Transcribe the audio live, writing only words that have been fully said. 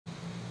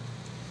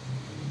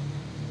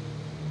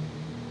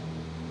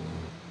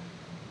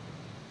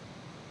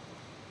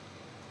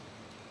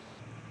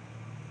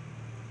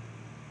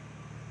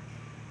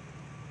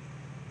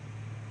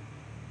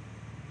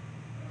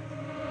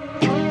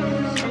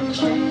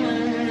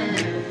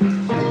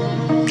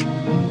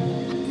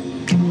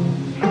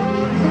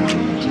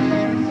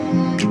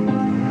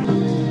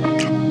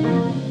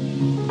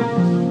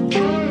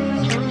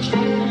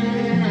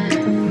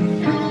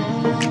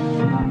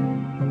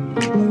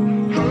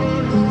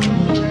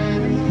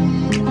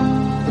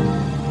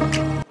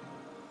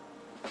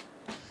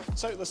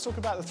let's talk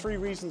about the 3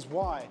 reasons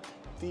why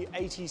the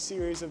 80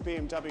 series of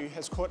BMW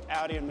has caught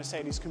Audi and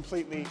Mercedes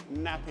completely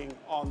napping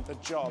on the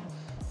job.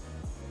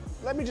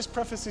 Let me just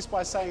preface this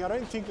by saying I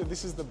don't think that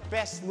this is the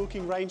best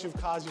looking range of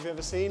cars you've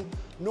ever seen,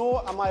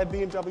 nor am I a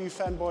BMW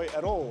fanboy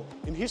at all.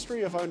 In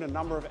history, I've owned a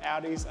number of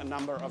Audis, a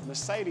number of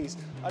Mercedes.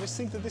 I just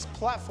think that this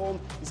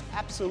platform is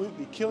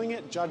absolutely killing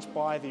it, judged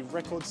by the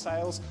record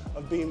sales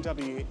of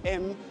BMW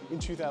M in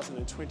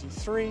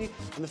 2023.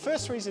 And the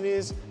first reason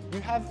is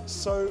you have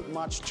so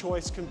much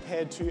choice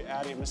compared to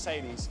Audi and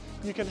Mercedes.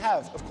 You can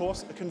have, of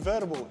course, a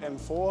convertible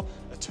M4,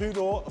 a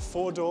 2-door, a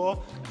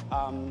 4-door,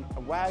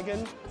 a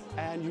wagon,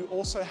 and you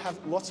also have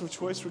lots of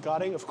choice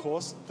regarding, of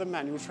course, the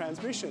manual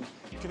transmission.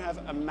 You can have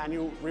a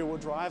manual rear-wheel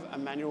drive, a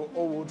manual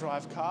all-wheel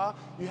drive car.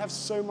 You have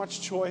so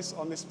much choice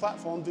on this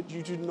platform that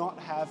you do not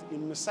have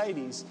in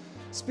Mercedes.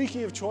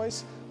 Speaking of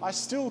choice, I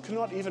still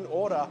cannot even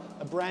order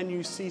a brand new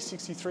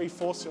C63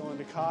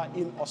 4-cylinder car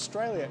in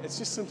Australia. It's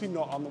just simply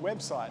not on the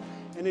website.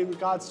 And in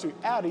regards to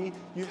Audi,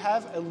 you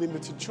have a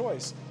limited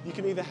choice. You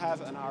can either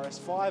have an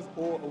RS5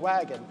 or a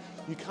wagon.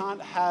 You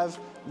can't have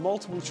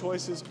multiple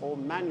choices or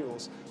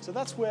manuals. So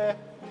that's where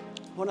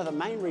one of the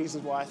main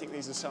reasons why I think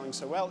these are selling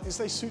so well is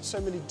they suit so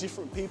many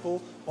different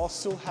people while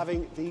still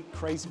having the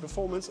crazy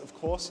performance, of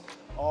course,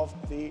 of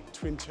the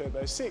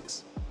twin-turbo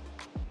 6.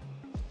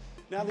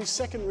 Now, the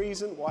second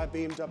reason why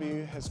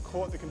BMW has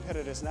caught the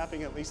competitors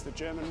napping, at least the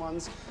German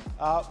ones,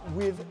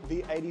 with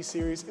the 80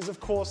 series is, of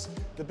course,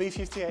 the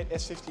B58,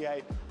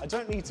 S58. I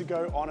don't need to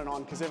go on and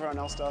on, because everyone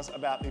else does,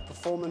 about the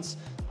performance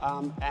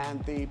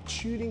and the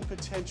tuning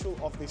potential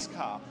of this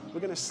car.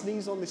 We're going to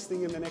sneeze on this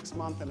thing in the next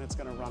month and it's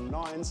going to run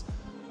 9s.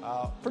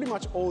 Pretty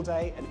much all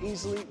day and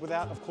easily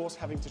without, of course,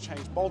 having to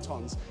change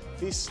bolt-ons.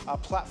 This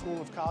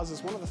platform of cars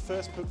is one of the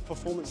first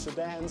performance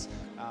sedans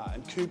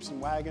and coupes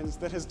and wagons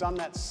that has done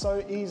that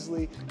so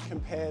easily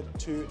compared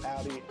to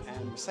Audi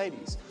and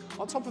Mercedes.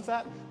 On top of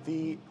that,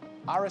 the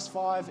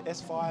RS5,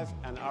 S5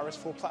 and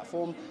RS4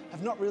 platform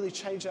have not really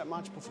changed that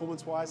much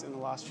performance-wise in the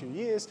last few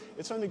years.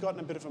 It's only gotten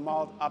a bit of a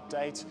mild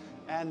update.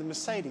 And the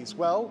Mercedes,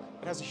 well,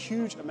 it has a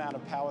huge amount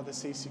of power, the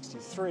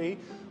C63,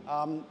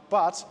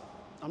 but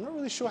I'm not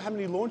really sure how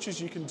many launches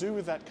you can do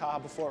with that car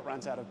before it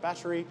runs out of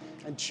battery.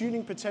 And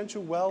tuning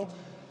potential, well,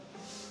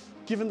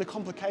 given the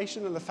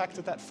complication and the fact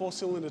that that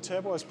 4-cylinder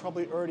turbo is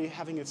probably already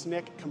having its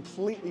neck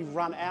completely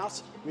run out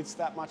with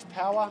that much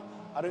power,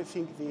 I don't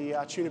think the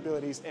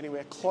tunability is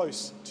anywhere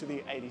close to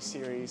the 80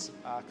 series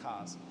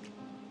cars.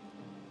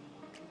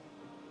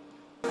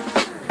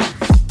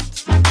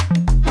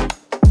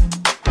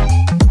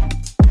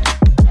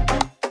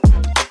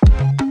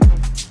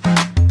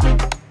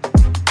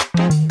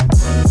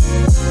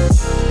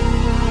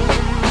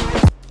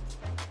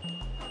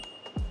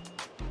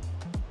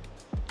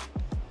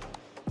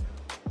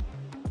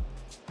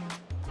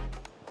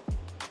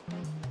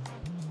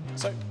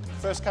 So,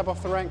 first cab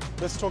off the rank,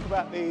 let's talk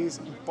about these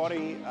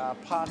body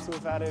parts that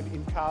we've added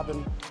in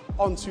carbon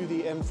onto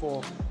the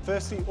M4.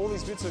 Firstly, all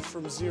these bits are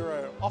from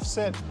zero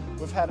offset.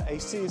 We've had a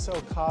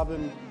CSL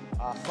carbon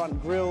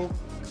front grille,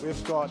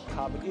 we've got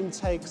carbon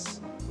intakes,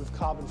 with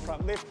carbon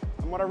front lip.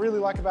 And what I really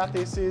like about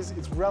this is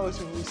it's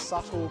relatively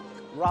subtle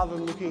rather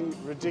than looking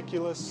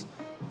ridiculous.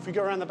 If we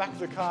go around the back of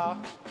the car,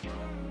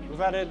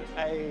 we've added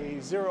a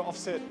zero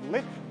offset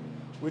lip,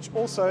 which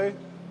also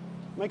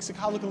makes the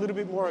car look a little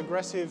bit more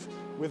aggressive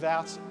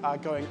without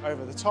going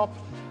over the top,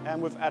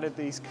 and we've added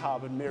these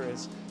carbon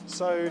mirrors.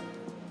 So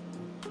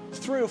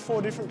 3 or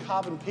 4 different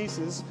carbon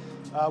pieces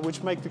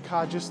which make the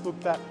car just look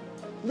that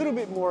little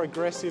bit more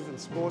aggressive and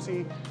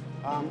sporty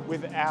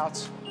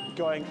without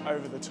going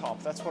over the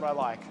top. That's what I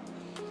like.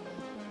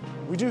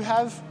 We do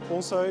have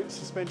also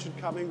suspension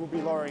coming. We'll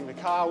be lowering the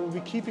car. We'll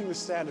be keeping the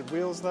standard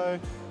wheels though.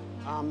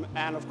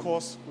 And of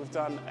course, we've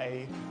done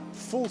a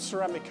full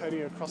ceramic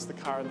coating across the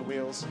car and the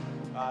wheels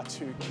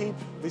to keep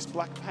this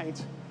black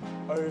paint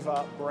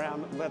over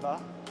brown leather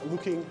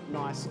looking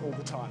nice all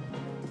the time.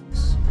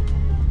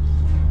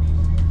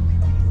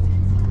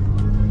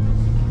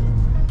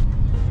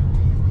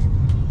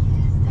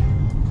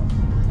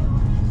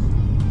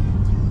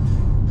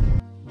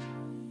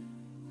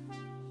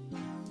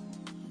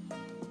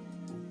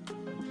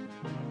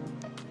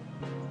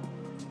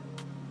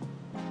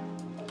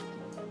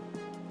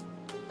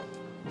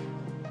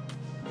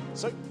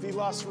 So the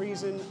last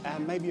reason,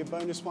 and maybe a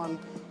bonus one,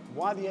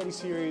 why the 80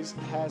 series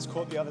has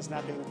caught the others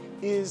napping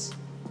is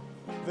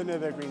the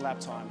Nürburgring lap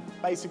time.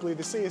 Basically,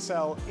 the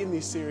CSL in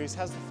this series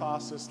has the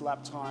fastest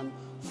lap time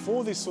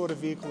for this sort of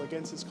vehicle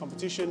against its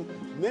competition.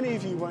 Many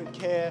of you won't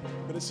care,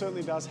 but it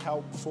certainly does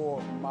help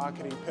for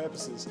marketing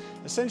purposes.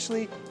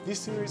 Essentially, this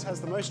series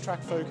has the most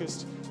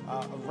track-focused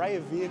array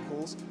of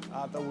vehicles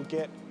that will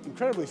get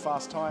incredibly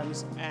fast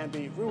times and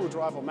be rear-wheel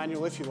drive or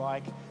manual if you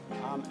like,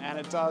 and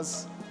it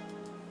does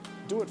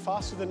do it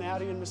faster than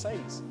Audi and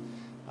Mercedes.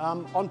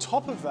 On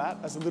top of that,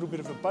 as a little bit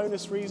of a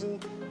bonus reason,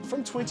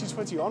 from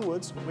 2020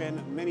 onwards,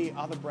 when many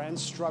other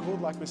brands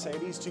struggled, like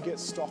Mercedes, to get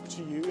stock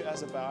to you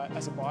as a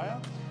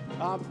buyer,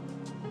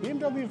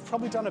 BMW have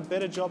probably done a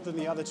better job than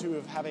the other two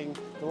of having,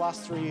 the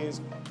last 3 years,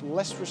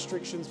 less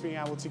restrictions being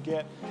able to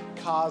get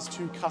cars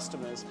to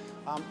customers.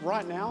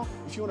 Right now,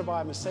 if you want to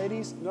buy a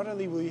Mercedes, not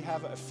only will you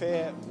have a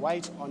fair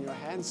weight on your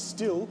hands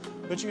still,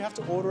 but you have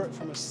to order it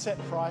from a set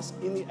price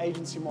in the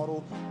agency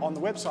model on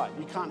the website.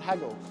 You can't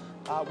haggle.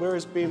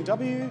 Whereas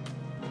BMW,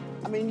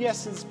 I mean,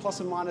 yes, it's plus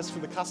and minus for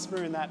the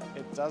customer in that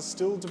it does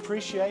still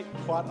depreciate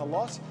quite a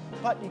lot,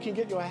 but you can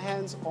get your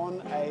hands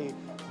on a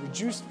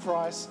reduced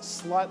price,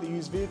 slightly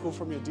used vehicle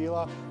from your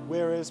dealer,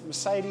 whereas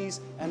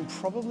Mercedes and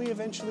probably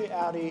eventually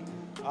Audi,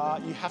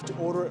 you have to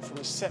order it from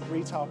a set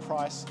retail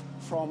price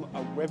from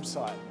a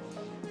website.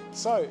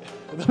 So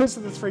those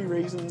are the 3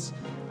 reasons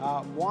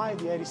why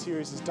the 80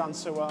 series has done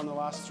so well in the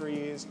last 3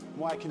 years,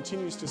 why it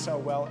continues to sell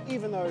well,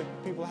 even though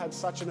people had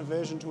such an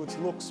aversion to its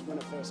looks when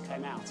it first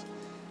came out.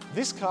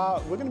 This car,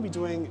 we're going to be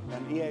doing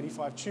an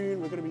E85 tune,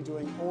 we're going to be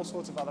doing all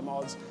sorts of other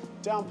mods,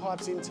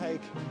 downpipes,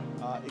 intake,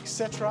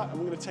 etc. And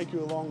we're going to take you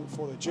along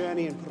for the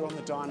journey and put it on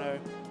the dyno,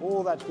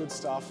 all that good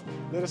stuff.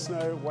 Let us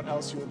know what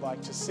else you would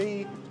like to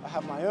see. I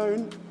have my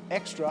own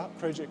extra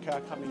project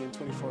car coming in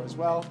 24 as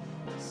well.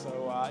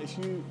 So if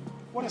you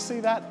want to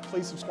see that,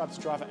 please subscribe to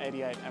Driver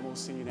 88 and we'll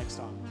see you next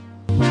time.